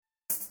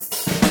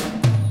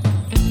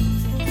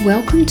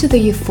Welcome to the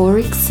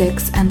Euphoric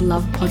Sex and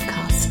Love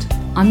podcast.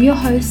 I'm your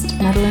host,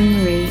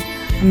 Madeline Marie.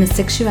 I'm a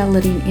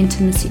sexuality and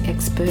intimacy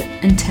expert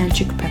and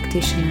tantric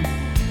practitioner.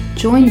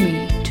 Join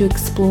me to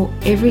explore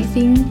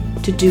everything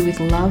to do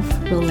with love,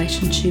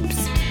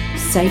 relationships,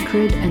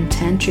 sacred and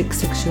tantric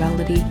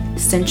sexuality,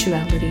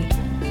 sensuality,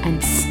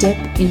 and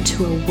step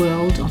into a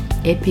world of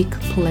epic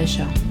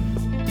pleasure.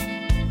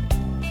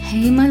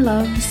 Hey my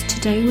loves,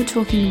 today we're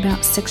talking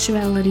about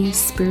sexuality,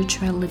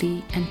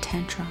 spirituality, and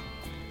tantra.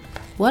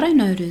 What I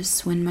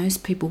notice when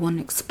most people want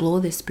to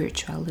explore their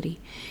spirituality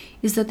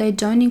is that they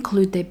don't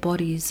include their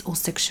bodies or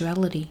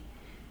sexuality.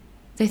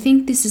 They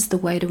think this is the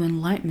way to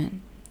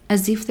enlightenment,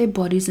 as if their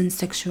bodies and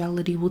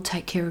sexuality will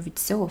take care of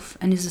itself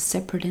and is a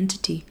separate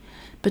entity.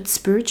 But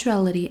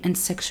spirituality and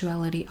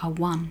sexuality are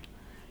one.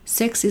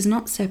 Sex is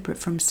not separate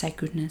from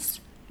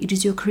sacredness. It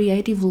is your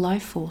creative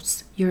life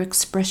force, your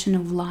expression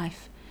of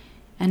life,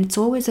 and it's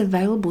always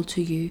available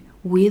to you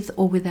with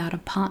or without a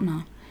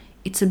partner.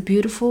 It's a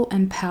beautiful,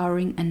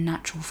 empowering, and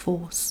natural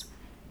force.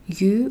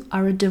 You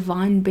are a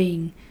divine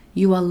being.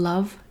 You are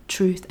love,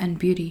 truth, and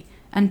beauty,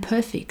 and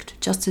perfect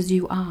just as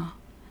you are.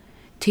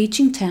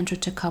 Teaching Tantra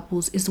to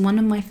couples is one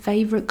of my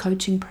favorite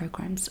coaching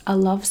programs. I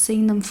love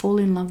seeing them fall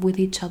in love with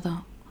each other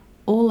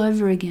all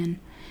over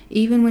again,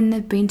 even when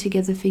they've been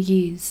together for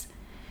years.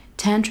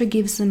 Tantra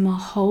gives them a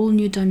whole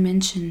new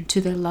dimension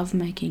to their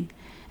lovemaking,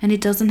 and it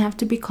doesn't have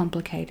to be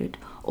complicated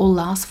or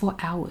last for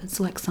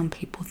hours like some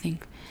people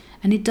think.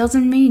 And it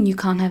doesn't mean you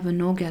can't have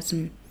an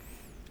orgasm,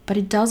 but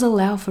it does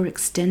allow for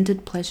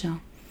extended pleasure.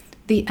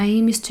 The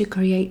aim is to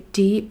create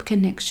deep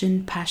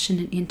connection, passion,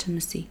 and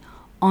intimacy,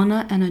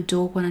 honor and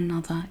adore one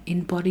another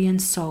in body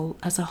and soul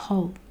as a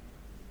whole.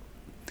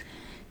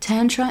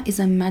 Tantra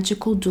is a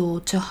magical door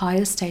to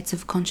higher states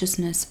of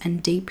consciousness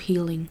and deep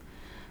healing.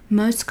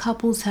 Most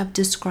couples have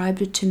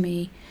described it to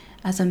me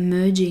as a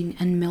merging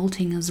and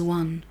melting as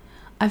one.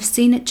 I've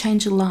seen it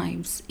change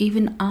lives,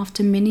 even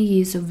after many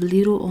years of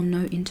little or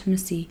no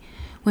intimacy.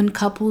 When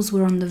couples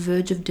were on the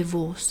verge of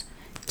divorce,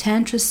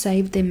 Tantra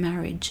saved their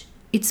marriage.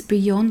 It's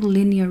beyond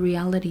linear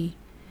reality.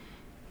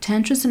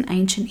 Tantra is an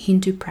ancient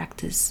Hindu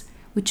practice,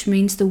 which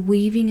means the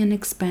weaving and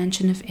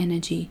expansion of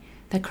energy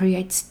that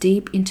creates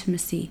deep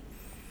intimacy,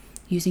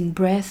 using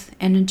breath,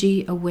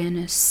 energy,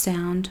 awareness,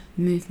 sound,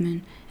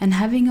 movement, and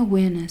having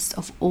awareness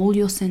of all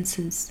your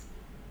senses.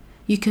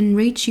 You can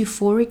reach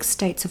euphoric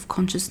states of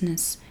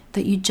consciousness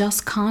that you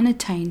just can't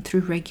attain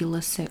through regular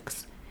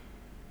sex.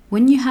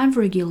 When you have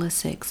regular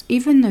sex,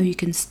 even though you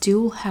can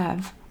still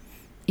have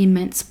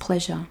immense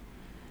pleasure,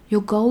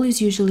 your goal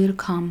is usually to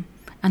come,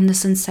 and the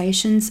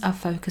sensations are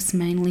focused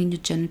mainly in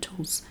your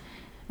genitals.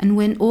 And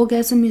when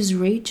orgasm is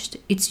reached,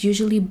 it's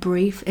usually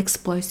brief,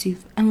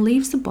 explosive, and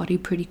leaves the body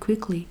pretty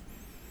quickly.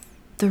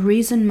 The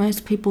reason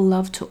most people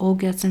love to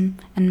orgasm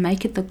and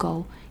make it the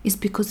goal is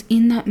because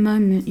in that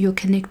moment you're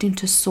connecting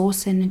to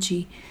source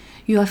energy.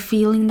 You are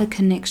feeling the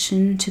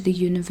connection to the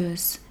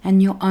universe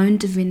and your own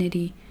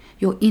divinity,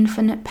 your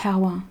infinite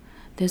power.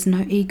 There's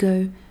no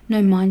ego,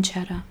 no mind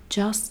chatter,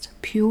 just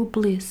pure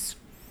bliss.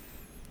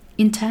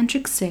 In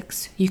tantric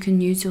sex, you can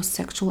use your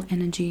sexual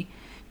energy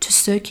to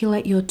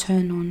circulate your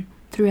turn-on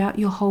throughout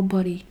your whole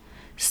body,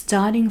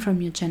 starting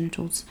from your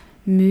genitals,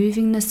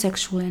 moving the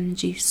sexual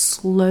energy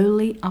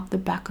slowly up the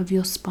back of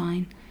your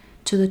spine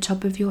to the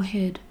top of your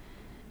head,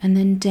 and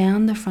then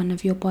down the front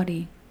of your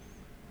body.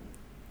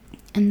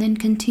 And then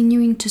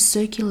continuing to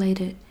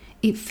circulate it.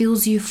 It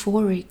feels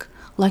euphoric,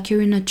 like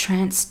you're in a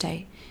trance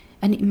state,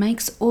 and it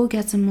makes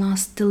orgasm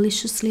last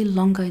deliciously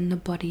longer in the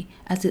body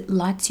as it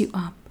lights you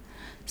up.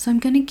 So I'm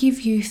going to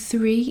give you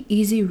 3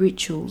 easy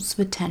rituals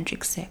for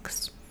tantric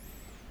sex.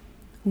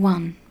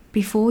 1.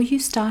 Before you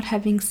start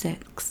having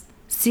sex,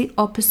 sit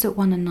opposite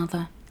one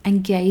another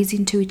and gaze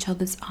into each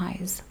other's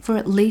eyes for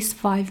at least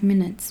 5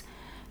 minutes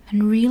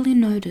and really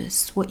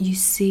notice what you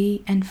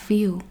see and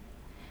feel.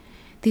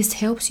 This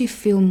helps you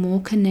feel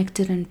more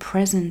connected and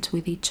present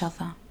with each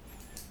other.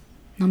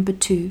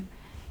 2,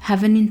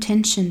 have an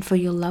intention for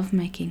your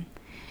lovemaking.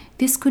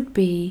 This could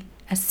be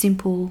as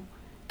simple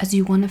as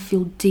you want to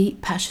feel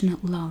deep,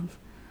 passionate love,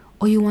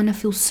 or you want to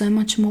feel so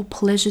much more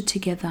pleasure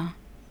together.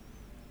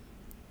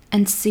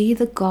 And see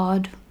the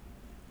God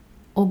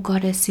or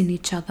goddess in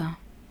each other.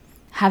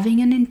 Having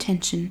an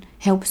intention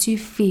helps you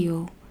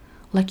feel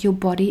like your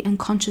body and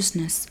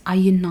consciousness are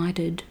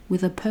united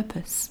with a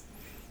purpose.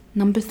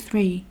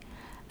 3,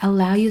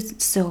 allow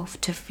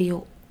yourself to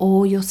feel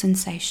all your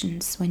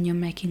sensations when you're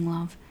making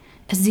love,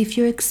 as if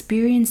you're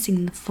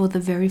experiencing them for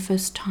the very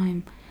first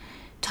time.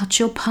 Touch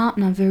your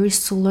partner very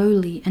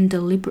slowly and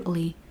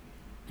deliberately,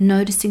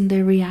 noticing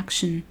their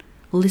reaction.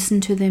 Listen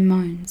to their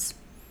moans.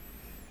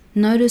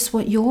 Notice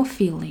what you're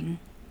feeling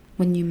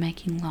when you're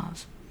making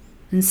love,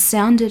 and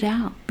sound it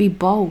out. Be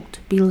bold,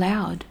 be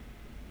loud.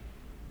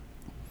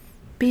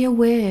 Be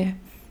aware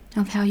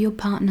of how your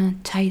partner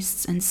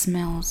tastes and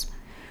smells.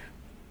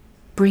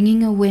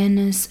 Bringing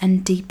awareness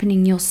and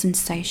deepening your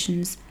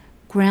sensations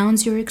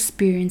grounds your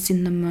experience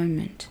in the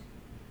moment,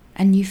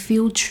 and you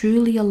feel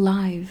truly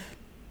alive.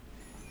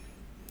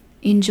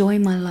 Enjoy,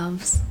 my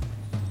loves.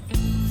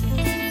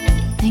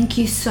 Thank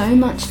you so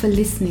much for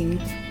listening.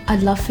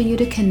 I'd love for you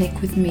to connect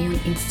with me on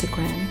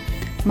Instagram.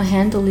 My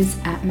handle is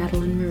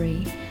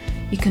 @MadelineMarie.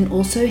 You can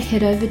also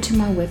head over to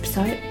my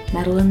website,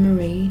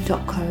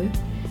 madelinemarie.co,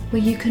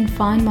 where you can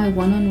find my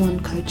one-on-one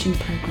coaching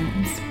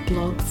programs,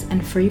 blogs,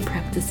 and free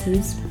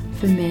practices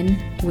for men,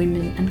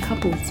 women, and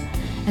couples,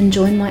 and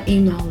join my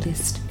email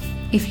list.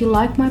 If you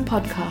like my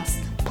podcast,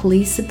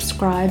 please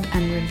subscribe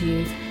and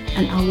review,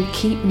 and I will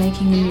keep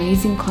making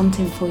amazing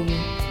content for you.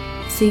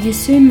 See you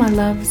soon, my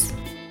loves.